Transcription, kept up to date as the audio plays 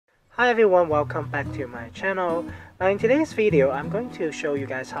Hi everyone, welcome back to my channel. Now in today's video, I'm going to show you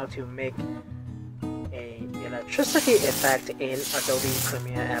guys how to make a electricity effect in Adobe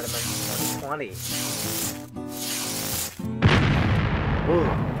Premiere Elements 2020. Ooh,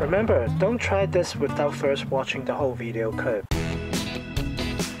 remember, don't try this without first watching the whole video clip.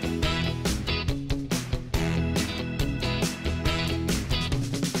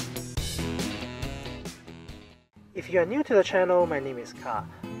 If you are new to the channel, my name is Ka.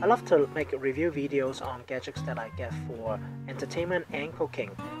 I love to make review videos on gadgets that I get for entertainment and cooking.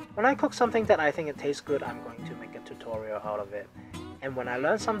 When I cook something that I think it tastes good, I'm going to make a tutorial out of it. And when I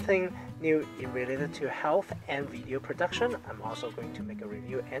learn something new related to health and video production, I'm also going to make a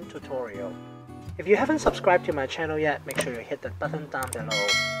review and tutorial. If you haven't subscribed to my channel yet, make sure you hit that button down below.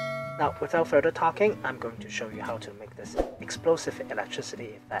 Now, without further talking, I'm going to show you how to make this explosive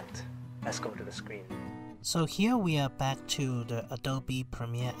electricity effect. Let's go to the screen. So here we are back to the Adobe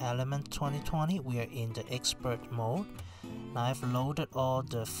Premiere Elements 2020. We are in the expert mode. Now I've loaded all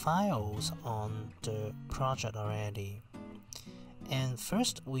the files on the project already. And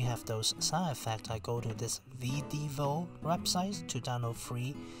first we have those sound effects. I go to this VDVO website to download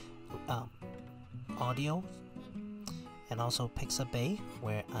free audio, and also Pixabay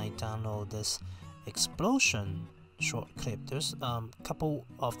where I download this explosion short clip. There's a couple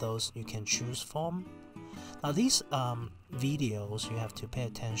of those you can choose from. Now these videos, you have to pay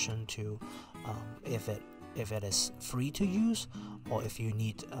attention to if it is free to use or if you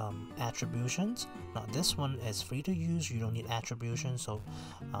need attributions. Now this one is free to use, you don't need attribution, so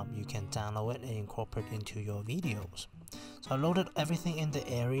you can download it and incorporate it into your videos. So I loaded everything in the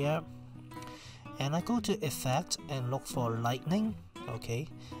area, and I go to Effect and look for Lightning, okay,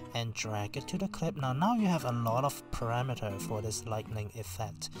 and drag it to the clip. Now you have a lot of parameter for this lightning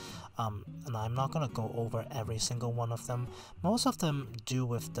effect, and I'm not gonna go over every single one of them. Most of them do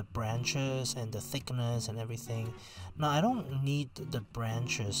with the branches and the thickness and everything. Now I don't need the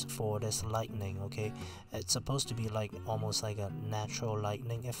branches for this lightning, okay. It's supposed to be like almost like a natural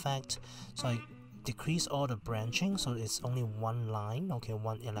lightning effect, so I decrease all the branching so it's only one line, okay,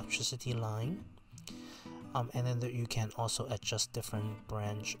 one electricity line. And then you can also adjust different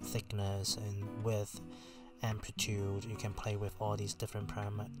branch thickness and width, amplitude. You can play with all these different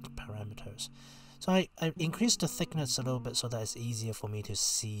parameters. So I increased the thickness a little bit so that it's easier for me to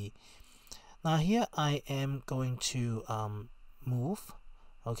see. Now here I am going to move,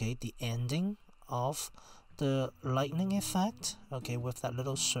 okay, the ending of the lightning effect, okay, with that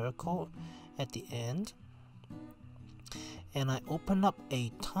little circle at the end. And I open up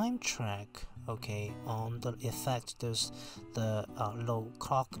a time track, okay, on the effect. There's the little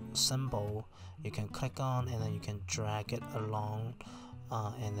clock symbol you can click on, and then you can drag it along,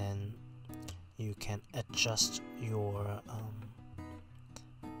 and then you can adjust your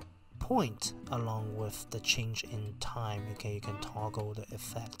point along with the change in time, okay. You can toggle the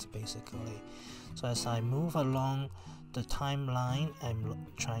effect basically. So as I move along the timeline, I'm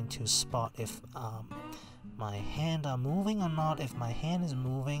trying to spot if my hand are moving or not. If my hand is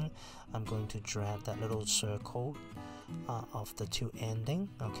moving, I'm going to drag that little circle of the two ending,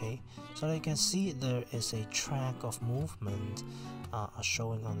 okay. So you can see there is a track of movement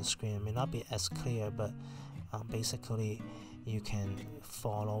showing on the screen. It may not be as clear, but basically you can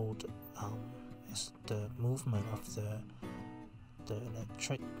follow the movement of the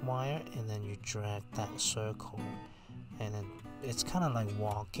electric wire, and then you drag that circle, and then it's kind of like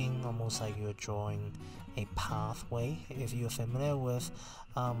walking, almost like you're drawing a pathway. If you're familiar with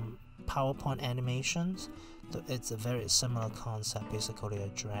PowerPoint animations, it's a very similar concept. Basically you're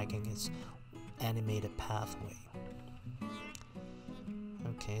dragging its animated pathway.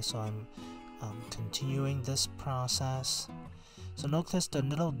 Okay, so I'm continuing this process. So notice the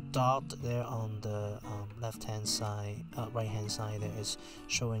little dot there on the left hand side, right hand side there is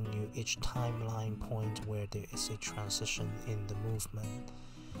showing you each timeline point where there is a transition in the movement.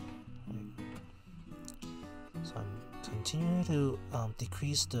 So I'm continuing to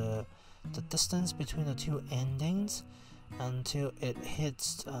decrease the distance between the two endings until it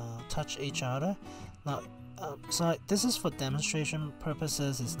hits touch each other. Now so this is for demonstration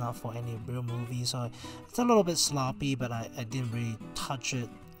purposes, it's not for any real movie, so it's a little bit sloppy, but I didn't really touch it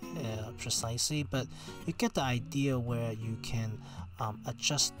precisely, but you get the idea where you can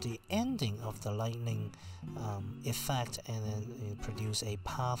adjust the ending of the lightning effect, and then produce a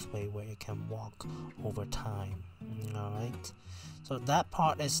pathway where it can walk over time. Alright, so that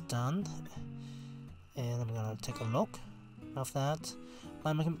part is done, and I'm gonna take a look. of that.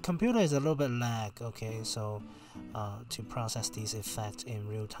 My computer is a little bit lag, okay, so to process these effects in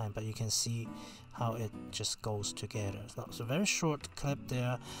real time, but you can see how it just goes together. So it's a very short clip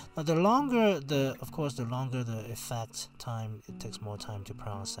there. Now the longer of course the longer the effect time, it takes more time to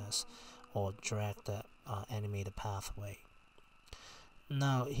process or drag the animated pathway.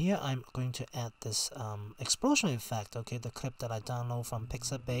 Now here I'm going to add this explosion effect, okay, the clip that I download from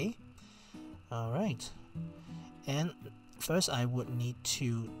Pixabay. Alright, and first I would need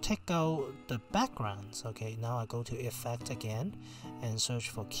to take out the backgrounds. Okay, now I go to effect again and search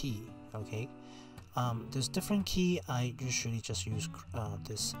for key. Okay, there's different key. I usually just use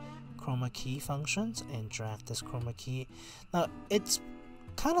this chroma key functions and drag this chroma key. Now it's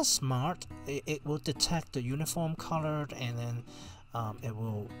kind of smart. It will detect the uniform colored and then it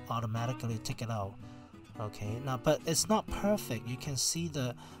will automatically take it out. Okay, now but it's not perfect. You can see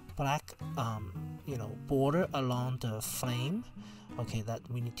the black border along the flame. Okay, that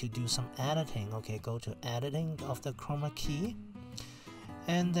we need to do some editing. Okay, go to editing of the chroma key,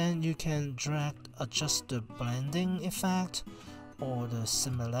 and then you can adjust the blending effect or the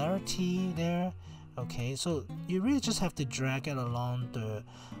similarity there. Okay, so you really just have to drag it along the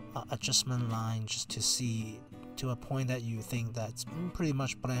adjustment line just to see to a point that you think that's pretty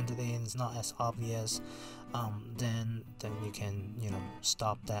much blended in, it's not as obvious. Then you can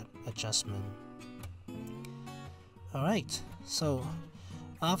stop that adjustment. Alright, so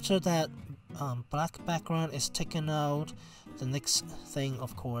after that black background is taken out, the next thing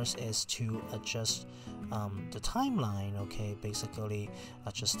of course is to adjust the timeline. Okay, basically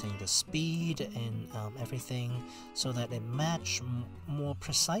adjusting the speed and everything so that it match more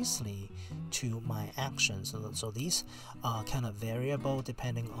precisely to my actions. So these are kind of variable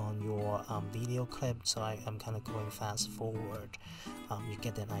depending on your video clip, so I'm kind of going fast forward. You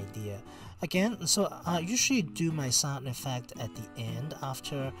get an idea. Again, so I usually do my sound effect at the end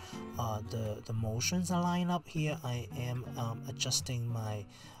after the motions are lined up. Here I am adjusting my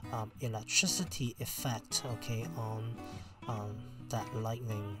electricity effect, okay, on that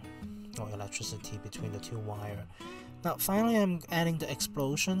lightning or electricity between the two wires. Now finally I'm adding the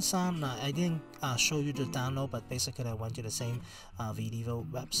explosion sound. Now I didn't show you the download, but basically I went to the same video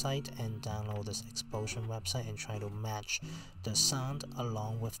website and download this explosion website and try to match the sound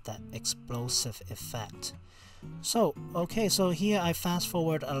along with that explosive effect. So okay, so here I fast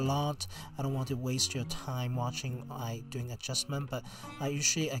forward a lot. I don't want to waste your time watching doing adjustment, but I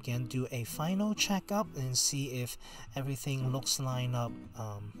usually again do a final checkup and see if everything looks lined up.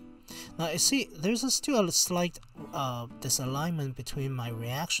 Now you see there's still a slight disalignment between my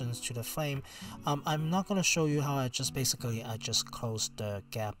reactions to the flame. I'm not going to show you how I just close the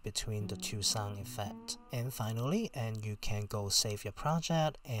gap between the two sound effects. And finally, and you can go save your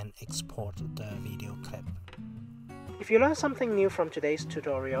project and export the video clip. If you learned something new from today's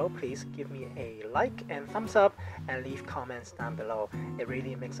tutorial, please give me a like and thumbs up and leave comments down below. It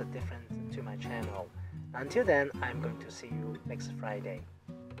really makes a difference to my channel. Until then, I'm going to see you next Friday.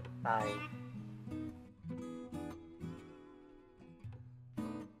 Bye.